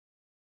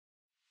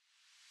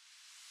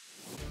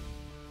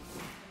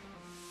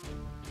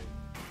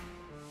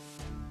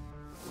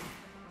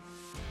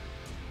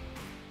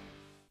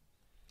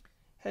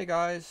Hey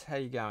guys, how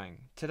you going?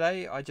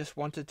 Today I just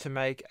wanted to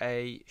make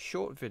a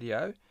short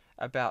video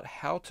about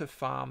how to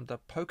farm the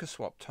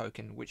Polkaswap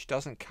token, which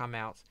doesn't come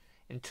out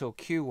until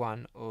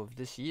Q1 of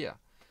this year,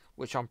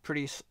 which I'm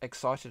pretty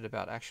excited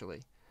about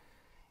actually.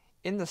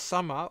 In the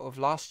summer of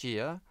last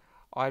year,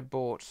 I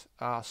bought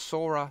a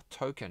Sora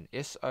token,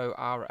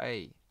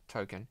 S-O-R-A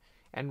token,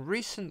 and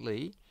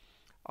recently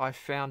I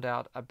found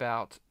out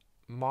about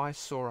my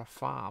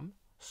Sora.farm,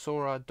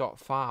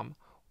 Sora.farm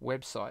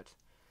website.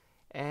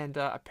 And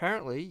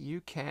apparently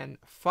you can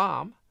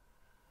farm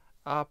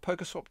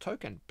Polkaswap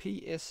token,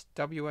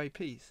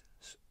 PSWAP,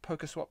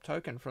 Polkaswap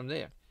token from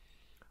there.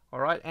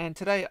 Alright, and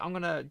today I'm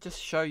going to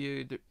just show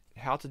you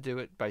how to do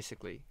it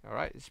basically.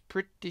 Alright, it's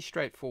pretty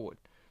straightforward.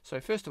 So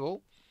first of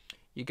all,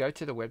 you go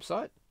to the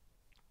website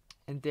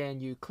and then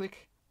you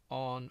click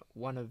on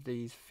one of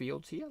these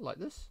fields here like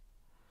this.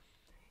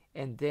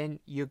 And then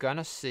you're going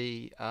to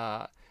see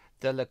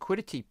the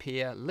liquidity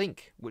pair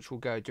link, which will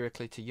go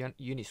directly to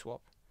UNISWAP.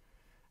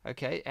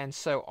 Okay, and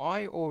so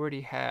I already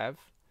have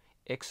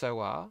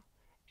XOR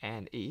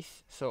and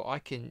ETH, so I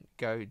can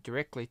go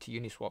directly to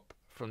UNISWAP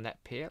from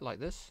that pair like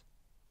this.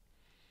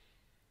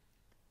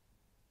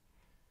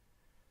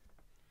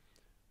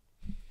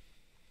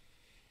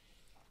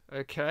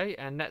 Okay,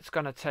 and that's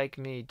going to take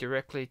me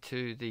directly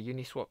to the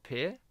UNISWAP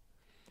pair.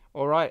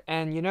 Alright,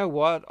 and you know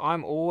what?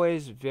 I'm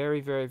always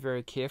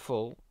very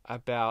careful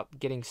about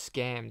getting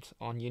scammed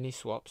on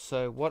UNISWAP.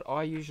 So what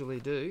I usually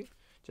do,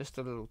 just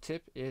a little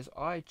tip, is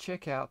I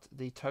check out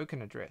the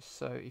token address.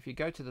 So if you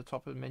go to the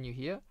top of the menu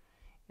here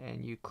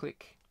and you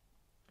click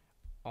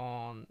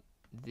on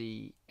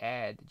the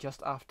add,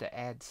 just after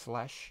add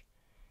slash,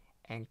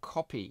 and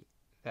copy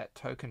that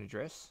token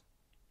address.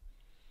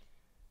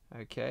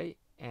 Okay,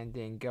 and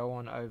then go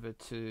on over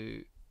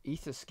to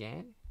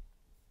Etherscan.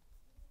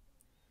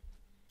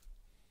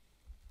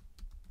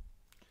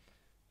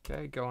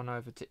 Okay, go on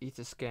over to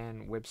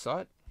Etherscan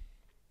website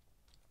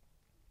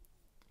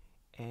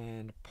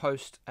and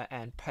paste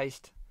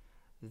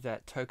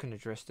that token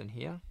address in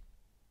here.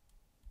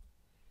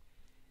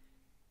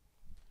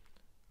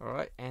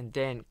 Alright, and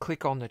then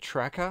click on the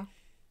tracker.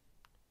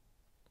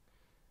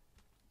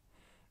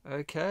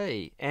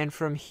 Okay, and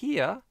from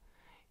here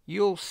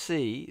you'll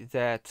see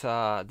that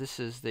this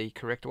is the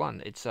correct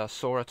one. It's a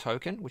Sora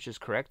token, which is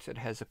correct. It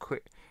has a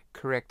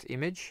correct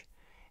image,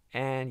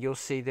 and you'll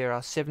see there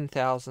are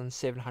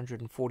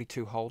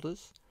 7,742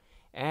 holders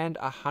and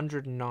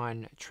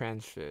 109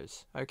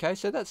 transfers. Okay,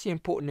 so that's the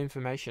important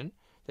information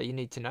that you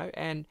need to know,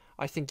 and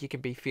I think you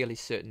can be fairly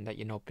certain that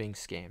you're not being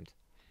scammed.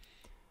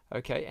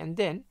 Okay, and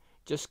then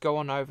just go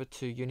on over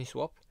to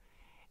UNISWAP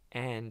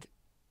and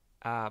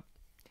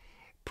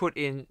put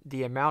in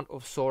the amount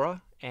of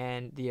Sora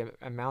and the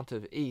amount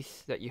of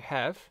ETH that you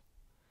have.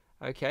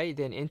 Okay,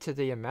 then enter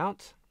the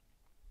amount,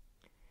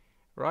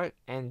 right,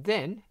 and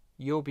then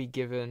you'll be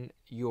given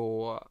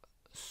your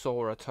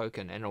Sora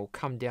token, and it'll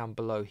come down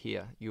below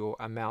here, your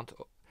amount,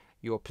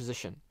 your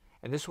position,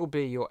 and this will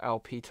be your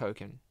LP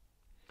token.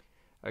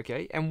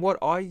 Okay, and what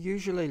I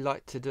usually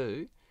like to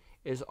do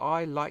is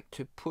I like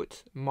to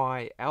put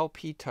my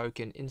LP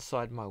token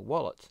inside my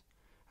wallet.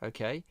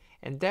 Okay,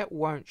 and that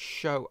won't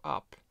show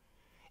up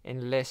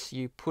unless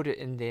you put it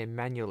in there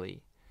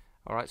manually.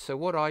 Alright, so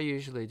what I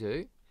usually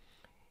do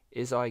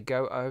is I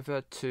go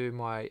over to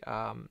my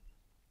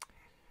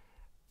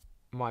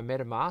my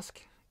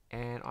MetaMask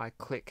and I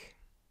click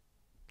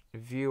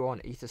view on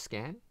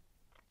Etherscan,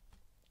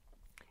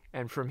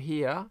 and from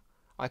here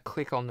I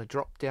click on the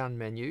drop down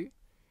menu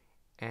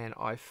and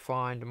I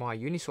find my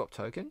UNISWAP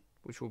token,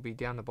 which will be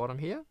down the bottom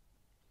here,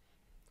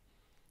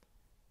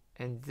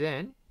 and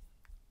then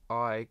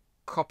I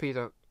copy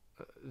the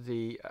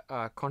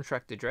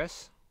contract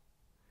address,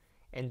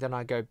 and then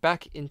I go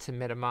back into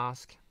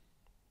MetaMask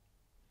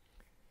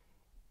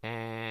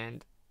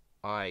and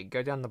I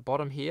go down the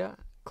bottom here,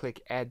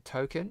 click add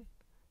token,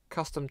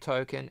 custom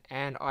token,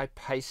 and I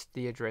paste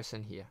the address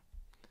in here.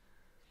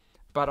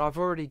 But I've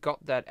already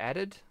got that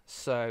added,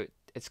 so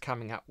it's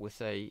coming up with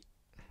the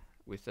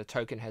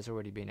token has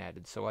already been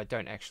added, so I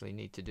don't actually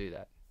need to do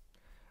that.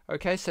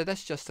 Okay, so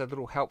that's just a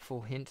little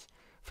helpful hint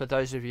for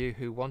those of you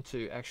who want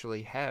to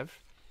actually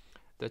have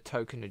the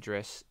token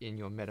address in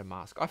your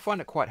MetaMask. I find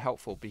it quite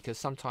helpful because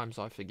sometimes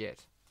I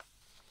forget.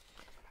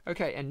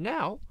 Okay, and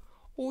now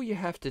all you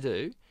have to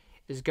do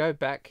is go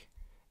back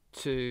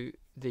to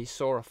the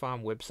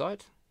Sora.farm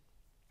website,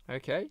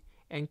 okay,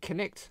 and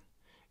connect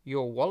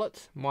your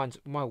wallet.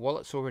 My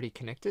wallet's already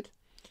connected,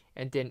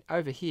 and then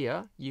over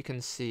here you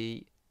can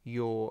see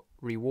your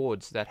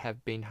rewards that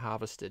have been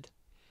harvested.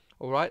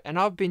 Alright, and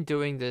I've been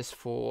doing this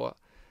for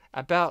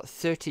about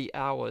 30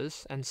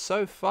 hours, and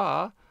so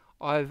far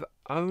I've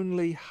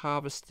only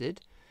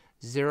harvested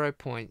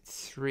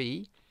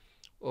 0.3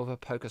 of a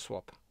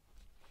Polkaswap.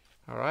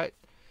 Alright,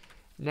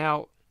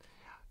 now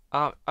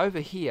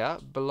over here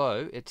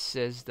below it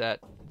says that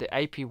the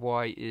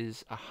APY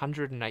is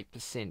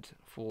 108%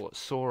 for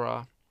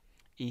Sora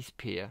ETH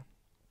pair,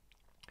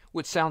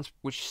 which sounds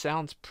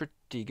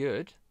pretty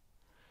good.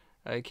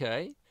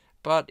 Okay,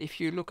 But if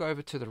you look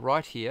over to the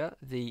right here,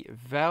 the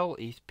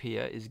LP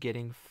APY is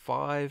getting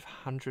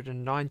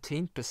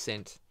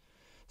 519%.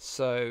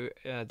 So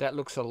that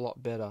looks a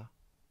lot better,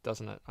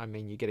 doesn't it? I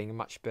mean, you're getting a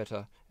much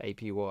better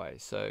APY.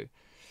 So,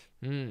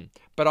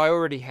 but I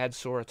already had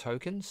Sora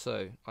tokens,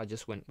 so I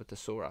just went with the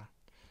Sora.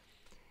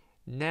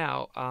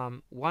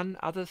 Now, one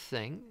other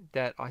thing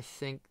that I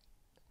think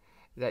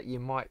that you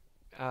might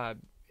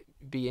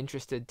be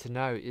interested to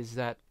know is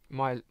that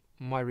my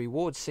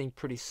rewards seem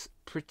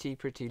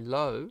pretty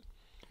low,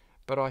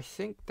 but I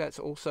think that's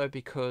also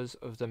because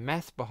of the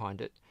math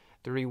behind it.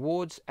 The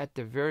rewards at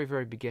the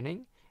very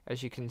beginning,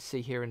 as you can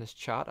see here in this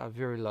chart, are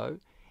very low,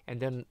 and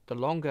then the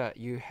longer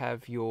you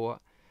have your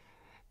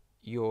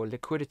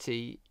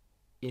liquidity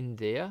in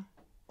there,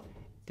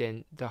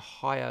 then the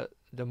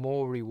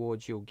more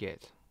rewards you'll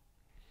get.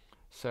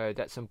 So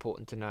that's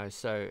important to know.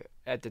 So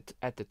at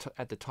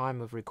the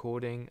time of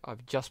recording,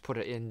 I've just put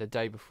it in the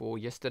day before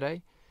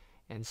yesterday,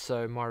 and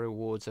so my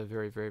rewards are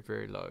very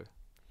low.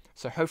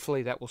 So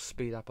hopefully that will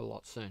speed up a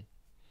lot soon.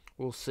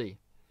 We'll see.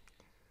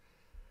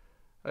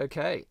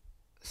 Okay,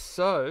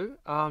 so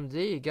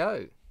there you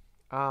go.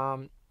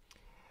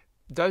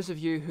 Those of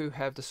you who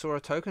have the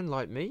Sora token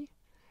like me,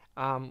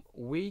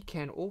 we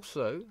can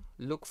also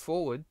look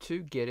forward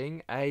to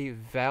getting a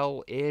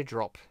VAL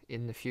airdrop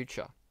in the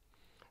future.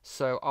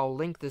 So I'll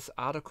link this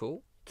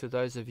article to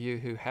those of you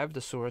who have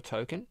the Sora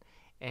token,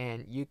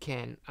 and you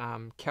can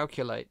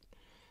calculate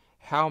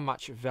how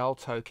much VAL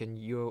token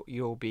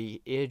you'll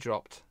be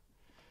airdropped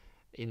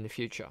in the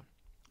future.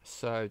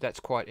 So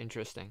that's quite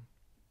interesting.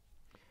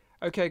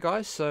 Okay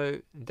guys, so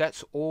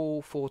that's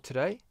all for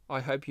today.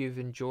 I hope you've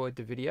enjoyed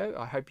the video.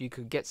 I hope you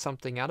could get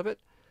something out of it.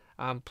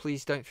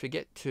 Please don't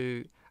forget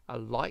to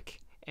like,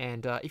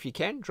 and if you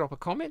can, drop a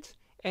comment.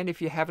 And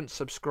if you haven't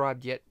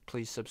subscribed yet,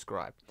 please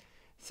subscribe.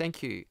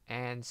 Thank you,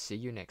 and see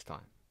you next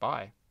time.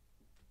 Bye.